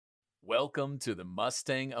Welcome to the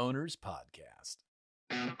Mustang Owners Podcast.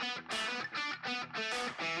 And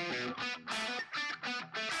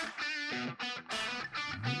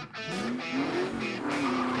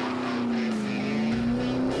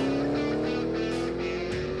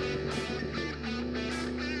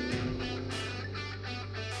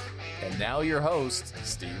now your host,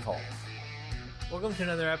 Steve Hall. Welcome to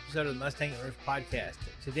another episode of the Mustang Owners Podcast.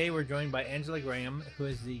 Today we're joined by Angela Graham, who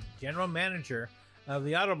is the general manager of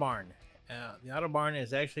the Auto Barn. The Auto Barn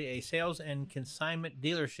is actually a sales and consignment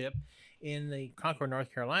dealership in the Concord,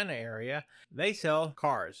 North Carolina area. They sell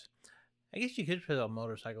cars. I guess you could sell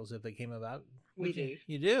motorcycles if they came about. We do.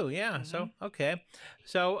 You do, yeah. Mm-hmm. So, okay.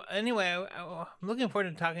 So, anyway, I'm looking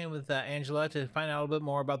forward to talking with Angela to find out a little bit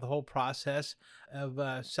more about the whole process of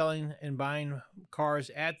selling and buying cars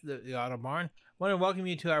at the Auto Barn. I want to welcome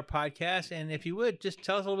you to our podcast. And if you would, just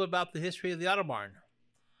tell us a little bit about the history of the Auto Barn.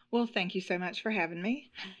 Well, thank you so much for having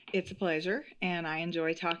me. It's a pleasure, and I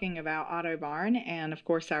enjoy talking about Auto Barn and, of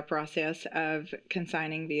course, our process of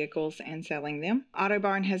consigning vehicles and selling them. Auto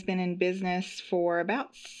Barn has been in business for about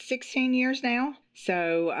 16 years now,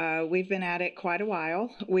 so we've been at it quite a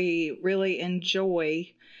while. We really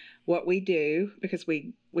enjoy what we do because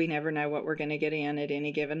we never know what we're going to get in at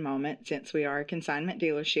any given moment since we are a consignment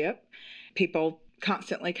dealership. People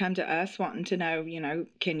constantly come to us wanting to know,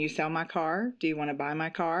 can you sell my car? Do you want to buy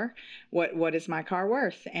my car? What is my car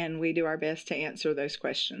worth? And we do our best to answer those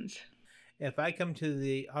questions. If I come to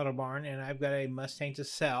the Auto Barn and I've got a Mustang to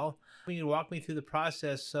sell, you can walk me through the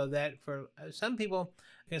process so that for some people,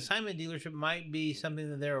 consignment dealership might be something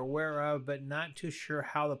that they're aware of, but not too sure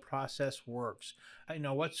how the process works.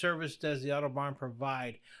 What service does the Auto Barn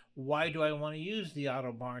provide? Why do I want to use the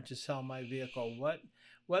Auto Barn to sell my vehicle?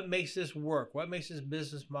 What makes this work? What makes this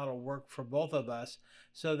business model work for both of us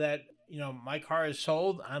so that, my car is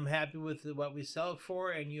sold, I'm happy with what we sell it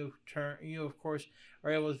for, and you of course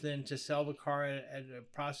are able then to sell the car at a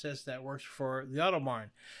process that works for the Auto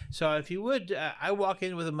Barn. So if you would, I walk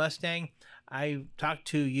in with a Mustang, I talk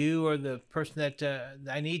to you or the person that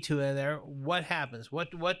I need to in there. What happens?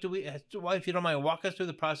 What do we, if you don't mind, walk us through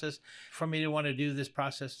the process for me to want to do this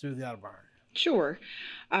process through the Auto Barn. Sure.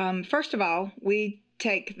 First of all, we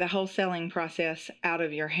take the wholesaling process out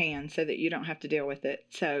of your hands so that you don't have to deal with it.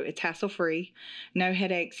 So it's hassle-free, no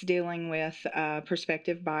headaches dealing with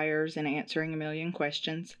prospective buyers and answering a million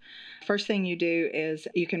questions. First thing you do is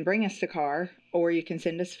you can bring us the car or you can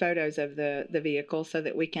send us photos of the vehicle so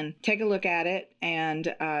that we can take a look at it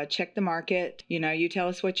and check the market. You tell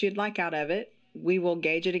us what you'd like out of it. We will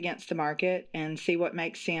gauge it against the market and see what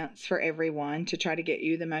makes sense for everyone to try to get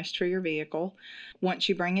you the most for your vehicle. Once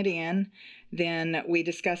you bring it in, then we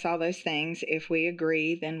discuss all those things. If we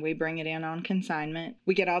agree, then we bring it in on consignment.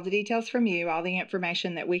 We get all the details from you, all the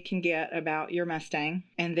information that we can get about your Mustang,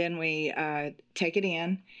 and then we take it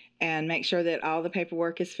in and make sure that all the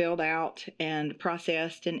paperwork is filled out and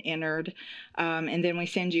processed and entered. And then we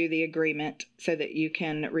send you the agreement so that you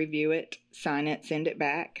can review it, sign it, send it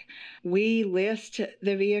back. We list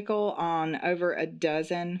the vehicle on over a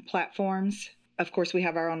dozen platforms. Of course, we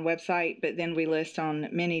have our own website, but then we list on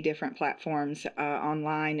many different platforms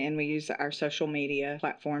online, and we use our social media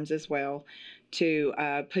platforms as well to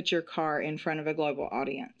put your car in front of a global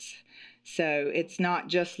audience. So it's not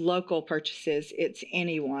just local purchases, it's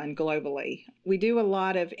anyone globally. We do a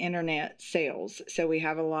lot of internet sales. So we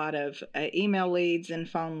have a lot of email leads and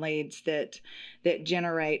phone leads that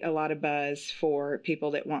generate a lot of buzz for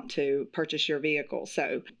people that want to purchase your vehicle.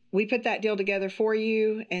 So we put that deal together for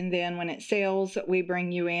you, and then when it sells, we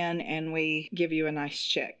bring you in and we give you a nice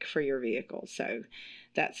check for your vehicle. So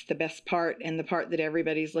that's the best part and the part that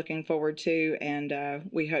everybody's looking forward to, and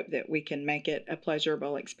we hope that we can make it a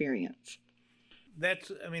pleasurable experience.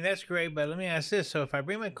 That's great, but let me ask this. So if I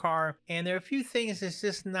bring my car and there are a few things that's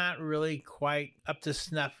just not really quite up to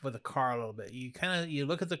snuff with the car a little bit. You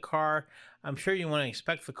look at the car, I'm sure you want to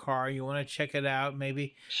inspect the car, you want to check it out,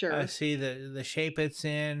 maybe Sure. See the shape it's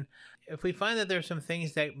in. If we find that there's some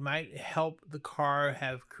things that might help the car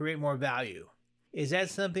create more value, is that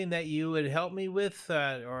something that you would help me with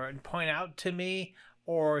or point out to me?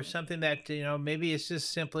 Or something that, maybe it's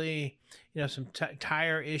just simply, some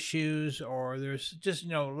tire issues, or there's just,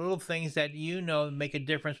 little things that, make a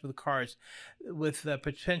difference with cars, with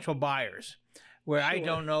potential buyers, where Sure. I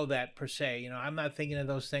don't know that per se. I'm not thinking of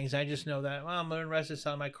those things. I just know that, I'm interested in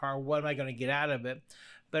selling my car. What am I going to get out of it?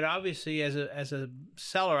 But obviously, as a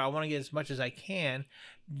seller, I want to get as much as I can.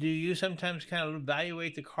 Do you sometimes kind of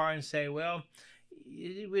evaluate the car and say, well,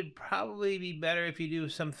 it would probably be better if you do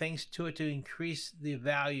some things to it to increase the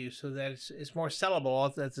value so that it's more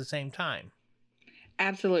sellable at the same time?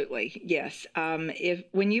 Absolutely, yes. If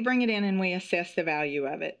when you bring it in and we assess the value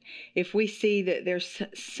of it, if we see that there's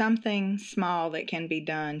something small that can be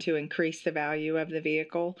done to increase the value of the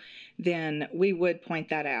vehicle, then we would point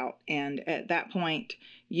that out. And at that point,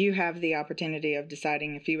 you have the opportunity of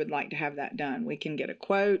deciding if you would like to have that done. We can get a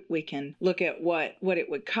quote. We can look at what it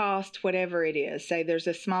would cost, whatever it is. Say there's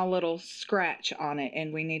a small little scratch on it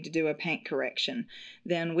and we need to do a paint correction.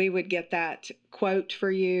 Then we would get that quote for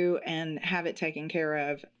you and have it taken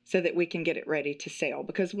care of so that we can get it ready to sell.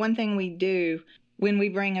 Because one thing we do when we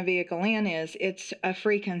bring a vehicle in is it's a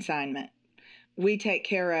free consignment. We take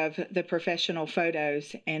care of the professional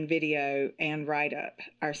photos and video and write-up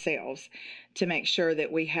ourselves to make sure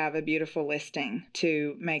that we have a beautiful listing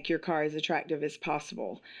to make your car as attractive as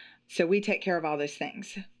possible. So we take care of all those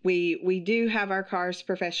things. We do have our cars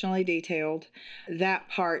professionally detailed. That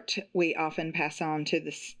part we often pass on to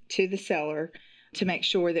the seller to make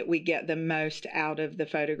sure that we get the most out of the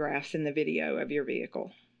photographs and the video of your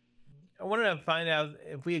vehicle. I wanted to find out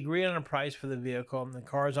if we agree on a price for the vehicle and the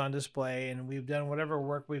car is on display, and we've done whatever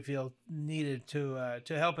work we feel needed to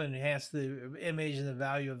help enhance the image and the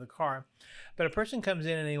value of the car. But a person comes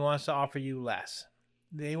in and he wants to offer you less.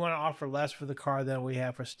 They want to offer less for the car than we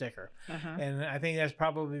have for sticker. And I think that's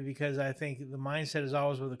probably because I think the mindset is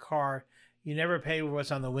always with a car, you never pay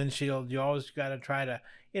what's on the windshield. You always got to try to,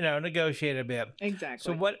 negotiate a bit. Exactly.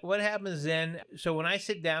 So what happens then? So when I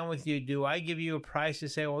sit down with you, do I give you a price to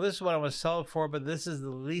say, well, this is what I'm going to sell it for, but this is the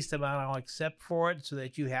least amount I'll accept for it so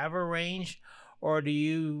that you have a range? Or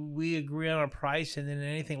do we agree on a price, and then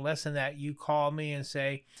anything less than that, you call me and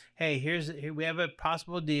say, hey, here we have a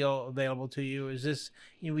possible deal available to you. Is this,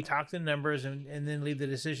 we talk the numbers and then leave the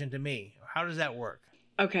decision to me. How does that work?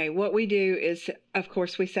 Okay, what we do is, of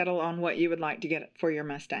course, we settle on what you would like to get for your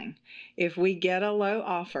Mustang. If we get a low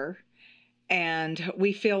offer and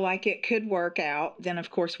we feel like it could work out, then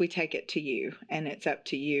of course we take it to you, and it's up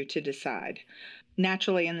to you to decide.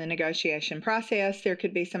 Naturally, in the negotiation process, there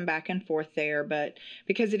could be some back and forth there, but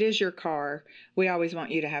because it is your car, we always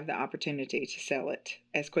want you to have the opportunity to sell it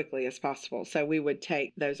as quickly as possible. So we would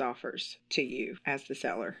take those offers to you as the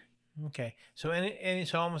seller. Okay, so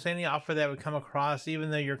so almost any offer that would come across, even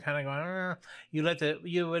though you're kind of going,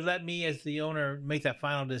 you would let me as the owner make that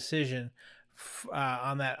final decision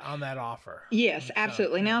on that offer. Yes, So,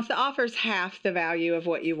 absolutely. Now, if the offer's half the value of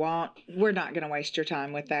what you want, we're not going to waste your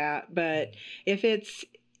time with that. But if it's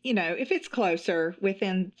if it's closer,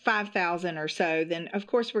 within 5,000 or so, then of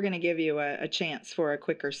course we're going to give you a chance for a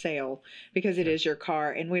quicker sale because it is your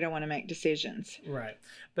car and we don't want to make decisions. Right.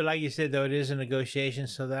 But like you said, though, it is a negotiation,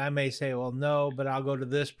 so that I may say, well, no, but I'll go to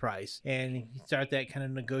this price, and start that kind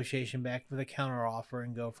of negotiation back with a counter offer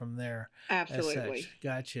and go from there. Absolutely.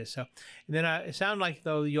 Gotcha. So, and then it sounds like,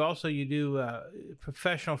 though, you do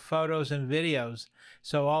professional photos and videos.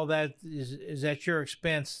 So all that is at your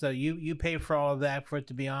expense. So you pay for all of that for it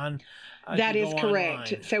to be on. That is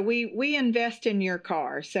correct. Online. So we invest in your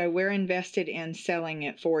car. So we're invested in selling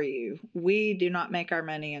it for you. We do not make our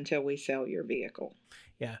money until we sell your vehicle.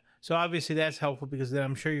 Yeah. So obviously that's helpful because then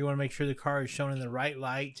I'm sure you want to make sure the car is shown in the right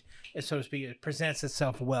light, so to speak. It presents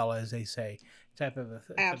itself well, as they say, type of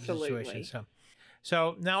situation.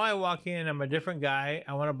 So now I walk in, I'm a different guy.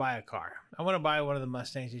 I want to buy a car. I want to buy one of the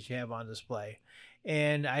Mustangs that you have on display.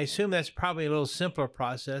 And I assume that's probably a little simpler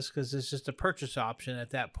process because it's just a purchase option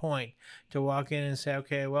at that point to walk in and say,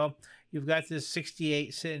 okay, well, you've got this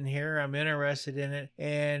 68 sitting here. I'm interested in it.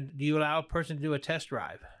 And do you allow a person to do a test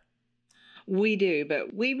drive? We do,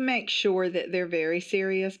 but we make sure that they're very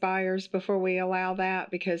serious buyers before we allow that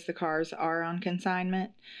because the cars are on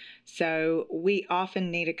consignment. So we often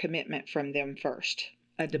need a commitment from them first,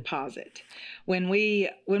 a deposit. When we're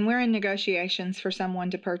in negotiations for someone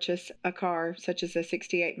to purchase a car such as a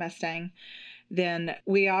 68 Mustang, then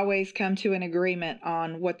we always come to an agreement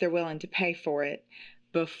on what they're willing to pay for it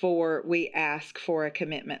before we ask for a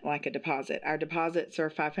commitment like a deposit. Our deposits are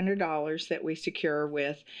 $500 that we secure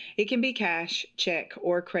with, it can be cash, check,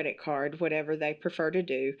 or credit card, whatever they prefer to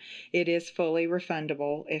do. It is fully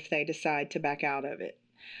refundable if they decide to back out of it.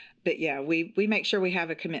 But yeah, we make sure we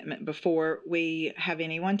have a commitment before we have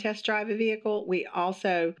anyone test drive a vehicle. We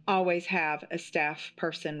also always have a staff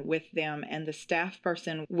person with them, and the staff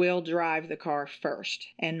person will drive the car first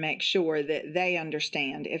and make sure that they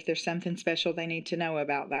understand if there's something special they need to know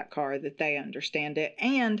about that car, that they understand it.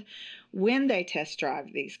 And when they test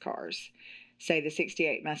drive these cars, say the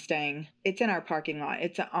 68 Mustang, it's in our parking lot.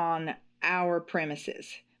 It's on our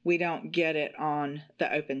premises. We don't get it on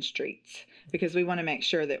the open streets because we want to make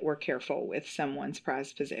sure that we're careful with someone's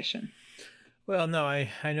prized possession. Well, no, I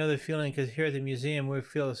know the feeling because here at the museum we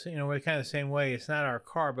feel we're kind of the same way. It's not our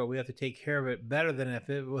car, but we have to take care of it better than if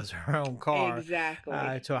it was our own car,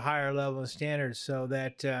 Exactly. to a higher level of standards. So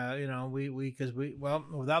that we because well,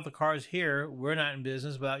 without the cars here, we're not in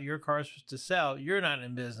business. Without your cars to sell, you're not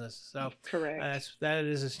in business. So Correct. that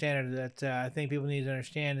is a standard that I think people need to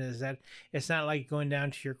understand is that it's not like going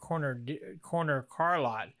down to your corner car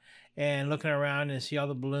lot and looking around and see all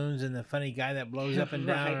the balloons and the funny guy that blows up and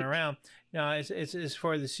down and Right. around. No, it's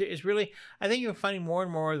for the it's really. I think you're finding more and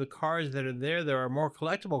more of the cars that are there. There are more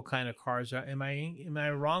collectible kind of cars. Am I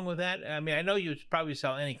wrong with that? I mean, I know you probably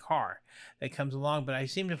sell any car that comes along, but I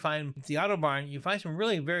seem to find at the Auto Barn you find some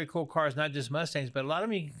really very cool cars, not just Mustangs, but a lot of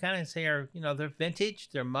them you can kind of say are they're vintage,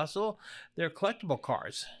 they're muscle, they're collectible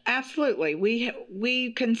cars. Absolutely.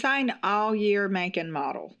 We consign all year, make, and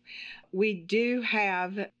model. We do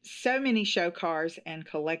have so many show cars and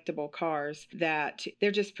collectible cars that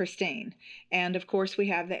they're just pristine. And of course, we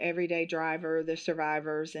have the everyday driver, the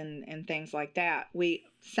survivors, and things like that. We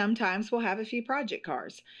sometimes will have a few project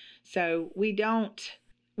cars. So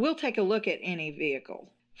we'll take a look at any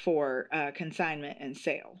vehicle for consignment and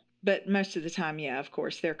sale. But most of the time, yeah, of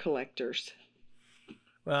course, they're collectors.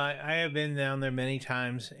 Well, I have been down there many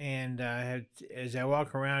times, and as I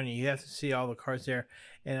walk around, you have to see all the cars there.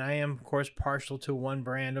 And I am, of course, partial to one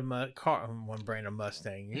brand of one brand of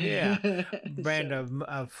Mustang, yeah, brand Sure.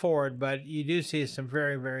 of Ford. But you do see some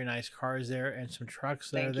very, very nice cars there, and some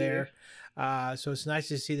trucks that are Thank you. there. So it's nice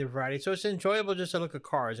to see the variety. So it's enjoyable just to look at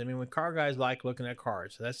cars. I mean, when car guys like looking at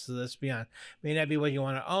cars, let's be honest. May not be what you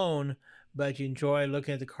want to own, but you enjoy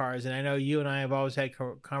looking at the cars. And I know you and I have always had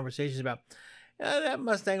conversations about that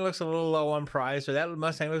Mustang looks a little low on price, or that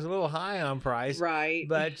Mustang looks a little high on price. Right.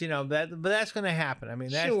 But that's going to happen. I mean,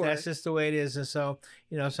 that's Sure. just the way it is. And so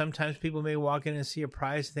sometimes people may walk in and see a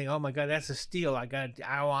price and think, oh my God, that's a steal. I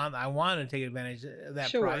want to take advantage of that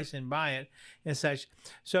Sure. price and buy it and such.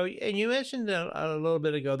 So, and you mentioned a little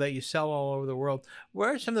bit ago that you sell all over the world.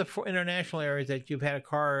 Where are some of the international areas that you've had a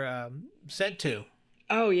car sent to?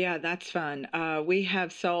 Oh, yeah, that's fun. We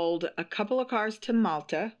have sold a couple of cars to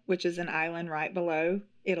Malta, which is an island right below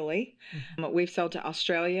Italy. We've sold to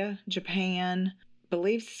Australia, Japan,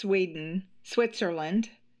 believe Sweden, Switzerland,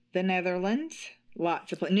 the Netherlands,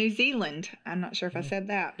 lots of New Zealand. I'm not sure if I said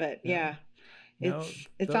that, but No. yeah, No,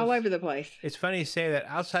 it's all over the place. It's funny you say that.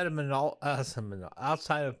 Outside of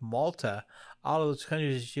Malta, all of those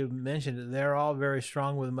countries that you mentioned, they're all very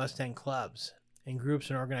strong with Mustang clubs and groups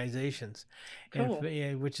and organizations, Cool.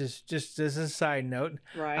 which is just as a side note.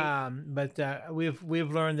 Right. But we've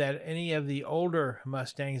learned that any of the older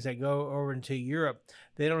Mustangs that go over into Europe,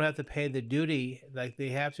 they don't have to pay the duty like they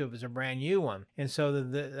have to if it's a brand new one, and so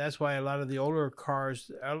that's why a lot of the older cars,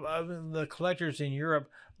 the collectors in Europe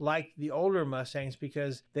like the older Mustangs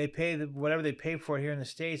because they pay whatever they pay for here in the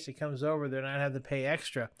States. It comes over, they're not have to pay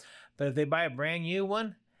extra, but if they buy a brand new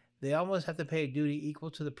one, they almost have to pay a duty equal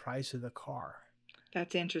to the price of the car.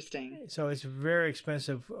 That's interesting. So it's very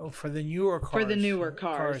expensive for the newer cars. For the newer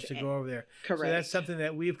cars. to go over there. Correct. So that's something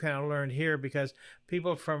that we've kind of learned here because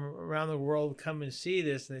people from around the world come and see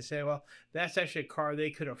this and they say, well, that's actually a car they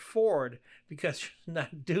could afford because there's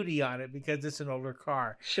not duty on it because it's an older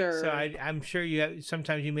car. Sure. So I'm sure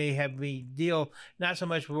sometimes you may have me deal not so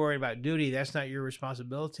much worried about duty. That's not your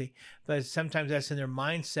responsibility. But sometimes that's in their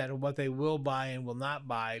mindset of what they will buy and will not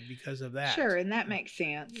buy because of that. Sure, and that makes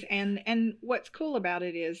sense. And what's cool about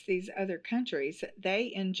it is these other countries,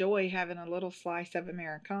 they enjoy having a little slice of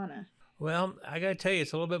Americana. Well, I got to tell you,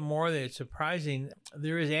 it's a little bit more than it's surprising.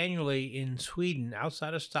 There is annually in Sweden,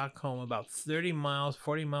 outside of Stockholm, about 40 miles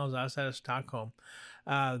outside of Stockholm,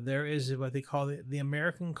 there is what they call the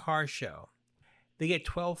American Car Show. They get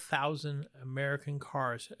 12,000 American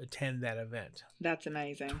cars attend that event. That's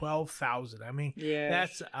amazing. 12,000. I mean, Yes.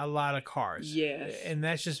 that's a lot of cars. Yes. And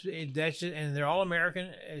that's just, and they're all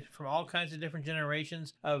American from all kinds of different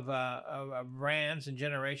generations of brands and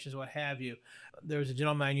generations, what have you. There was a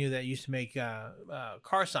gentleman I knew that used to make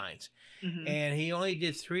car signs, Mhm. and he only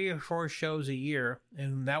did 3 or 4 shows a year,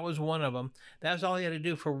 and that was one of them. That was all he had to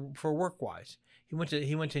do for work wise. He went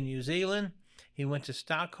to New Zealand. He went to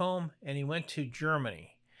Stockholm and he went to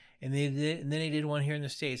Germany, and then he did one here in the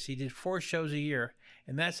States. He did 4 shows a year,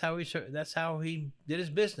 and that's how he did his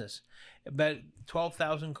business. But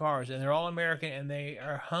 12,000 cars, and they're all American, and they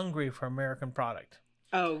are hungry for American product.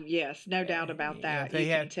 Oh, yes, no doubt about that. They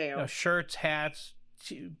You had can tell. shirts, hats,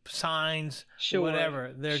 signs, Sure.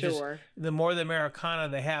 whatever. They're just Sure. the more the Americana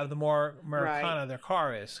they have, the more Americana their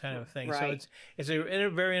car is, kind of thing. So Right. it's a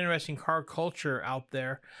very interesting car culture out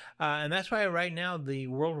there, and that's why right now the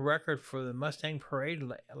world record for the Mustang Parade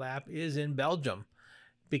lap is in Belgium.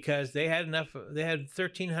 because they had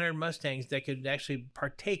 1,300 Mustangs that could actually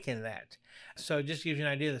partake in that. So it just gives you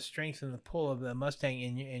an idea of the strength and the pull of the Mustang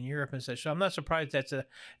in Europe and such. So I'm not surprised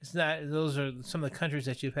those are some of the countries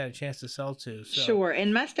that you've had a chance to sell to. So. Sure,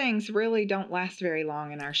 and Mustangs really don't last very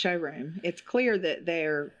long in our showroom. It's clear that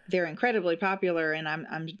they're incredibly popular, and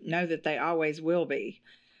I know that they always will be.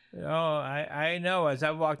 Oh, I know. As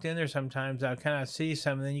I've walked in there sometimes, I kind of see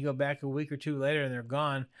some, and then you go back a week or two later, and they're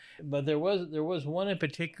gone. But there was one in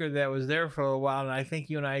particular that was there for a while, and I think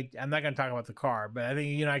you and I'm not going to talk about the car, but I think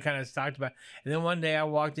you and I kind of talked about it. And then one day I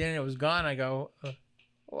walked in, and it was gone. I go,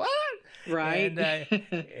 what? Right. And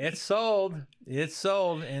it's sold. It's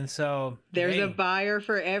sold. And so there's a buyer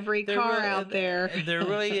for every car out there. There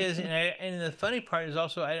really is. And the funny part is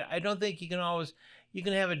also, I don't think you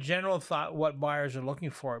can have a general thought what buyers are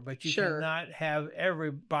looking for, but you cannot have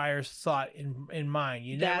every buyer's thought in mind.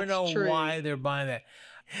 You never know why they're buying that.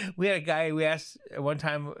 We had a guy we asked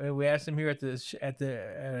him here at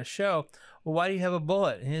a show, well, why do you have a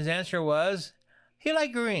Bullitt? And his answer was, he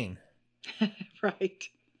liked green. Right.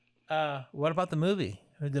 What about the movie?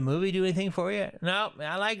 Did the movie do anything for you? No,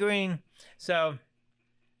 I like green. So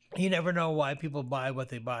you never know why people buy what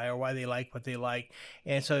they buy or why they like what they like.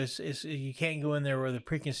 And so it's you can't go in there with a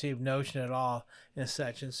preconceived notion at all and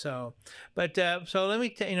such. And so, but so let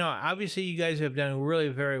me obviously you guys have done really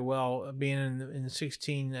very well being in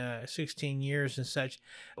 16 years and such.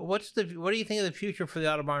 What do you think of the future for the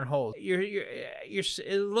Autobarn Hold?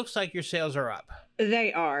 It looks like your sales are up.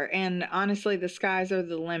 They are, and honestly, the skies are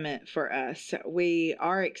the limit for us. We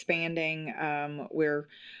are expanding.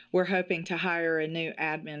 We're hoping to hire a new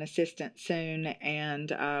admin assistant soon,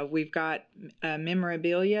 and we've got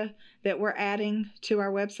memorabilia that we're adding to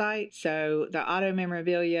our website. So the auto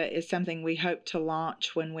memorabilia is something we hope to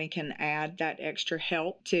launch when we can add that extra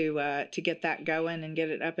help to get that going and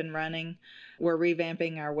get it up and running. We're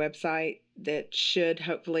revamping our website that should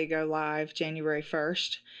hopefully go live January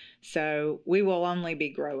 1st. So we will only be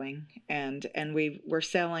growing, and we're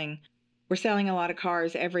selling a lot of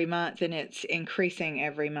cars every month, and it's increasing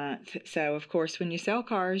every month. So of course, when you sell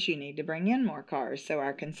cars, you need to bring in more cars. So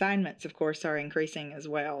our consignments, of course, are increasing as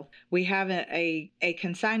well. We have a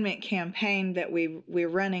consignment campaign that we're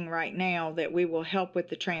running right now that we will help with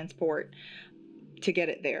the transport to get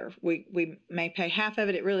it there. We may pay half of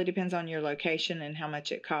it. It really depends on your location and how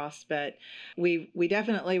much it costs, but we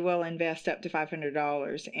definitely will invest up to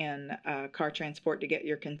 $500 in car transport to get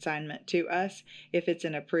your consignment to us if it's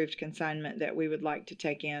an approved consignment that we would like to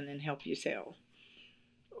take in and help you sell.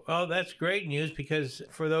 Well, that's great news, because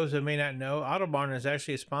for those that may not know, Autobarn is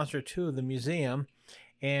actually a sponsor too of the museum,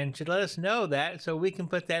 and to let us know that so we can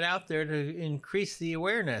put that out there to increase the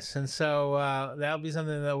awareness. And so that'll be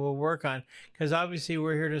something that we'll work on, because obviously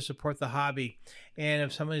we're here to support the hobby. And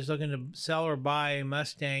if somebody's looking to sell or buy a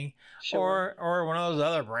Mustang, or one of those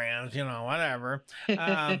other brands, whatever,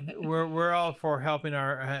 we're all for helping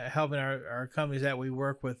our companies that we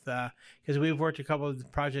work with, because we've worked a couple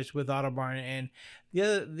of projects with Autobarn, and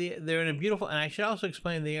they're in a beautiful, and I should also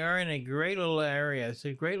explain, they are in a great little area. It's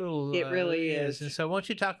a great little. It really is. And so why don't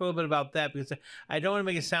you talk a little bit about that, because I don't want to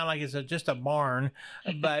make it sound like it's just a barn,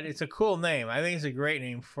 but it's a cool name. I think it's a great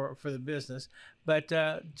name for the business. But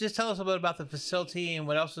just tell us a bit about the facility and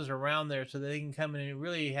what else is around there, so that they can come in and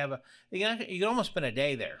really have you can almost spend a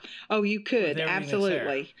day there. Oh, you could.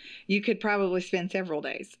 Absolutely. You could probably spend several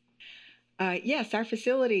days. Yes, our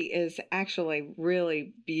facility is actually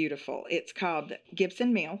really beautiful. It's called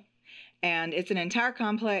Gibson Mill, and it's an entire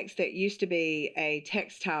complex that used to be a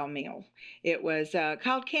textile mill. It was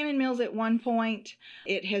called Cannon Mills at one point.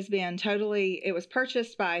 It was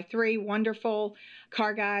purchased by three wonderful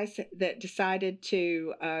car guys that decided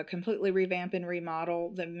to completely revamp and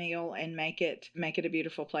remodel the mill and make it a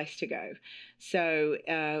beautiful place to go. So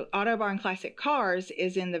Autobarn Classic Cars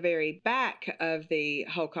is in the very back of the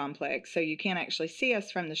whole complex, so you can't actually see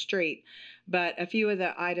us from the street. But a few of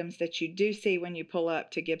the items that you do see when you pull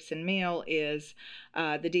up to Gibson Mill is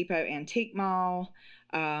the Depot Antique Mall,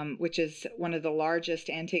 which is one of the largest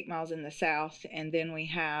antique malls in the South. And then we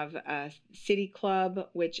have City Club,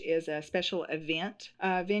 which is a special event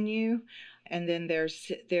venue. And then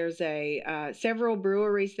there's several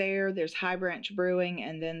breweries there. There's High Branch Brewing,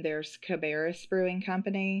 and then there's Cabarrus Brewing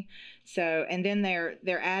Company. So, and then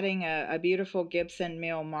they're adding a beautiful Gibson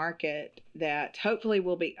Mill Market that hopefully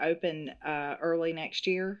will be open early next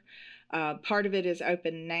year. Part of it is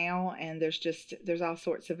open now, and there's all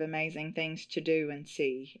sorts of amazing things to do and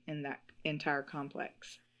see in that entire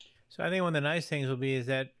complex. So I think one of the nice things will be is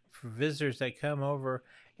that for visitors that come over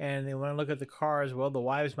and they want to look at the cars. Well, the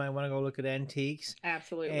wives might want to go look at antiques.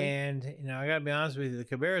 Absolutely. And, I got to be honest with you, the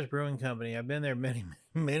Cabarrus Brewing Company, I've been there many,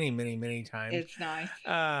 many times. It's nice.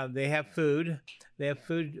 They have food. They have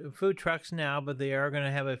food trucks now, but they are going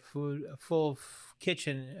to have a full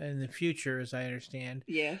kitchen in the future, as I understand.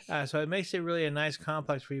 Yes. So it makes it really a nice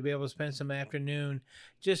complex for you to be able to spend some afternoon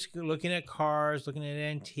just looking at cars, looking at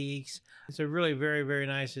antiques. It's a really very, very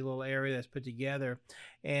nice little area that's put together.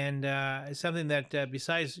 And it's something that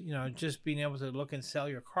besides, just being able to look and sell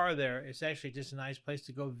your car there, it's actually just a nice place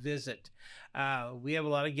to go visit. We have a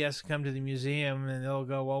lot of guests come to the museum and they'll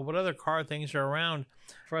go, well, what other car things are around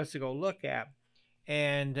for us to go look at?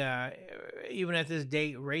 And even at this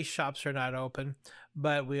date, race shops are not open,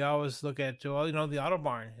 but we always look at, the Auto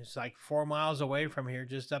Barn. It's like 4 miles away from here,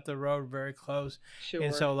 just up the road, very close. Sure.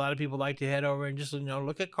 And so a lot of people like to head over and just,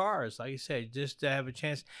 look at cars, like you said, just to have a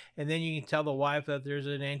chance. And then you can tell the wife that there's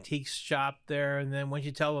an antique shop there. And then once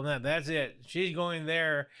you tell them that, that's it. She's going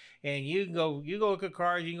there. And you can go look at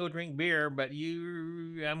cars, you can go drink beer, but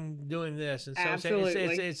I'm doing this. And so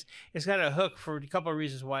Absolutely. it's got a hook for a couple of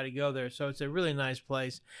reasons why to go there. So it's a really nice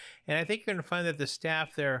place. And I think you're going to find that the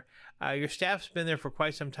staff there, your staff's been there for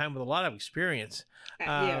quite some time with a lot of experience.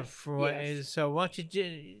 Yes. So why don't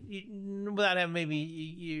you, without having, maybe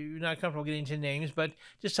you're not comfortable getting into names, but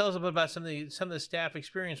just tell us a bit about some of the staff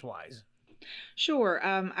experience-wise. Sure.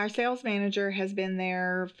 Our sales manager has been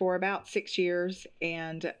there for about 6 years,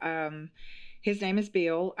 and his name is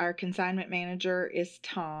Bill. Our consignment manager is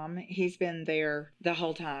Tom. He's been there the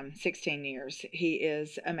whole time, 16 years. He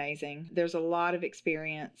is amazing. There's a lot of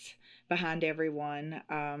experience behind everyone.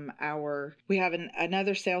 We have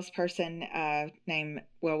another salesperson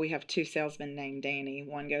we have 2 salesmen named Danny.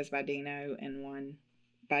 One goes by Dino and one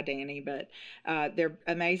by Danny, but they're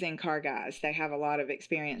amazing car guys. They have a lot of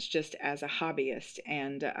experience just as a hobbyist,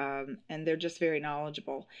 and they're just very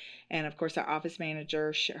knowledgeable. And of course, our office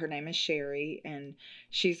manager, her name is Sherry, and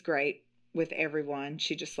she's great with everyone.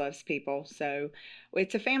 She just loves people. So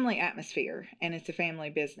it's a family atmosphere, and it's a family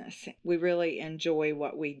business. We really enjoy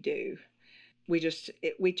what we do. We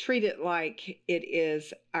treat it like it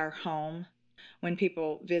is our home when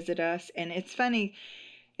people visit us. And it's funny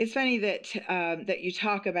that you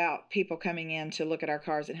talk about people coming in to look at our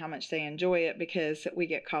cars and how much they enjoy it, because we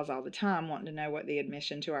get calls all the time wanting to know what the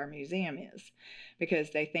admission to our museum is,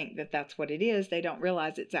 because they think that that's what it is. They don't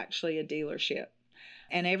realize it's actually a dealership.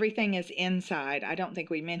 And everything is inside. I don't think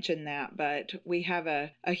we mentioned that, but we have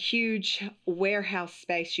a huge warehouse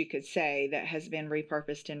space, you could say, that has been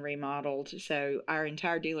repurposed and remodeled. So our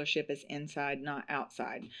entire dealership is inside, not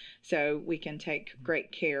outside. So we can take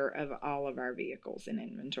great care of all of our vehicles and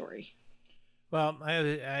inventory. Well,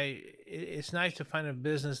 it's nice to find a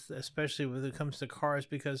business, especially when it comes to cars,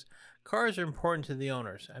 because cars are important to the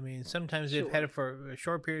owners. I mean, sometimes they've had it for a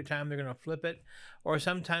short period of time, they're going to flip it, or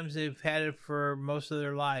sometimes they've had it for most of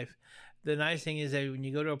their life. The nice thing is that when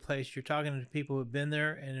you go to a place, you're talking to people who've been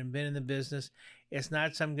there and have been in the business. It's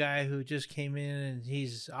not some guy who just came in and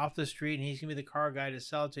he's off the street and he's going to be the car guy to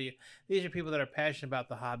sell it to you. These are people that are passionate about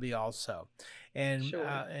the hobby also. And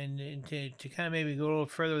and to kind of maybe go a little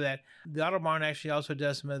further with that, the Auto Barn actually also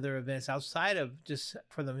does some other events outside of just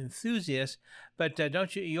for the enthusiasts. But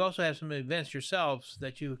you also have some events yourselves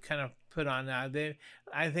that you kind of put on now.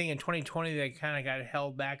 I think in 2020 they kind of got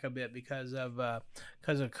held back a bit because of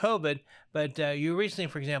COVID. But you recently,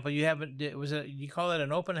 for example, you call it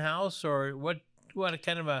an open house, or what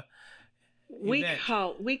kind of a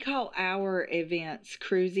event? We call our events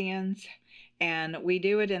cruise-ins, and we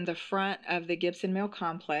do it in the front of the Gibson Mill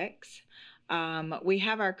complex. We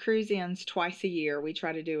have our cruise-ins twice a year. We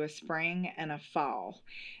try to do a spring and a fall,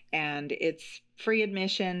 and it's free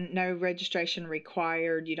admission, no registration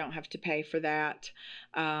required. You don't have to pay for that.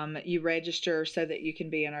 You register so that you can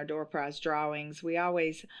be in our door prize drawings. We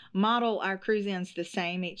always model our cruise-ins the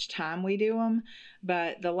same each time we do them,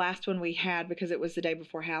 but the last one we had, because it was the day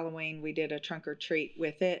before Halloween, we did a trunk or treat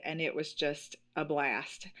with it, and it was just a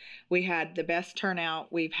blast. We had the best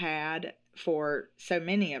turnout we've had for so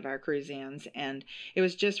many of our cruise-ins, and it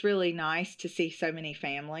was just really nice to see so many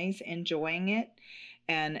families enjoying it.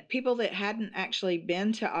 And people that hadn't actually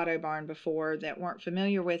been to Auto Barn before, that weren't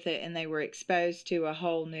familiar with it, and they were exposed to a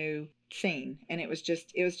whole new scene. And it was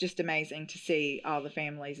just amazing to see all the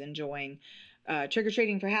families enjoying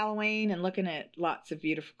trick-or-treating for Halloween and looking at lots of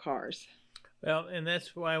beautiful cars. Well, and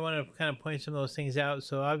that's why I want to kind of point some of those things out.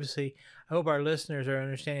 So obviously, I hope our listeners are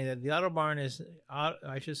understanding that the Auto Barn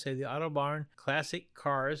the Auto Barn Classic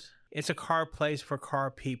Cars. It's a car place for car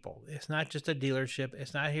people. It's not just a dealership.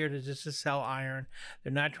 It's not here to sell iron.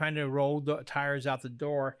 They're not trying to roll the tires out the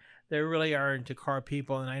door. they really are into car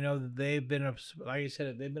people. And I know that they've been, like I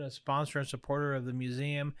said, they've been a sponsor and supporter of the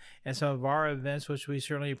museum and some of our events, which we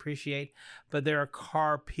certainly appreciate. But they're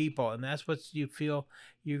car people, and that's what you feel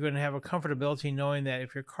you're going to have a comfortability knowing that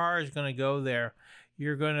if your car is going to go there,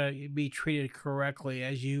 you're going to be treated correctly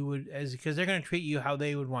because they're going to treat you how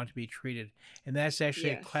they would want to be treated. And that's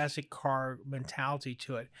actually a classic car mentality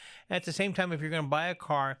to it. And at the same time, if you're going to buy a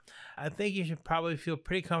car, I think you should probably feel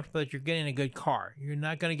pretty comfortable that you're getting a good car. You're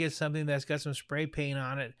not going to get something that's got some spray paint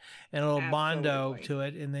on it and a little Bondo to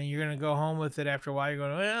it. And then you're going to go home with it after a while. You're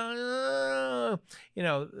going, well,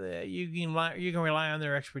 you can rely on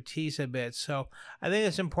their expertise a bit. So I think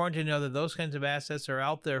it's important to know that those kinds of assets are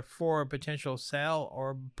out there for a potential sale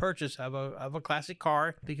or purchase of a classic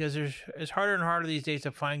car, because it's harder and harder these days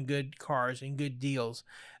to find good cars and good deals.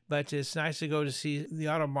 But it's nice to go to see the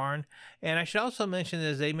Auto Barn. And I should also mention,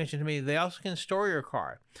 as they mentioned to me, they also can store your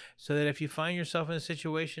car, so that if you find yourself in a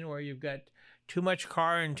situation where you've got too much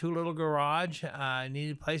car and too little garage,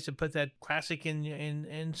 need a place to put that classic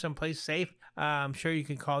in someplace safe, I'm sure you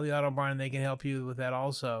can call the Auto Barn and they can help you with that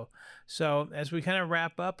also. So as we kind of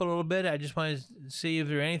wrap up a little bit, I just want to see if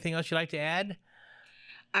there's anything else you'd like to add.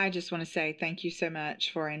 I just want to say thank you so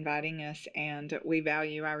much for inviting us, and we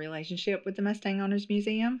value our relationship with the Mustang Owners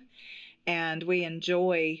Museum, and we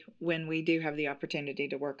enjoy when we do have the opportunity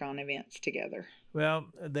to work on events together. Well,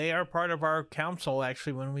 they are part of our council,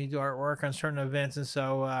 actually, when we do our work on certain events. And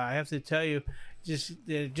so I have to tell you,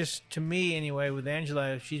 just to me anyway, with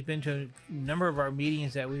Angela, she's been to a number of our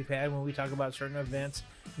meetings that we've had when we talk about certain events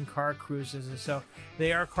and car cruises. And so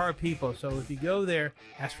they are car people. So if you go there,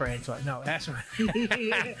 ask for Angela. No, ask for...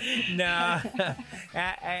 No.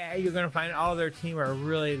 You're going to find all of their team are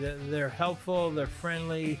really, they're helpful, they're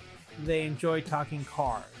friendly. They enjoy talking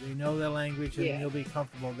car. They know the language, and you'll be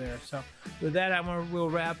comfortable there. So with that, we'll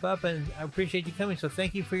wrap up, and I appreciate you coming. So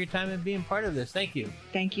thank you for your time and being part of this. Thank you.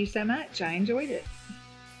 Thank you so much. I enjoyed it.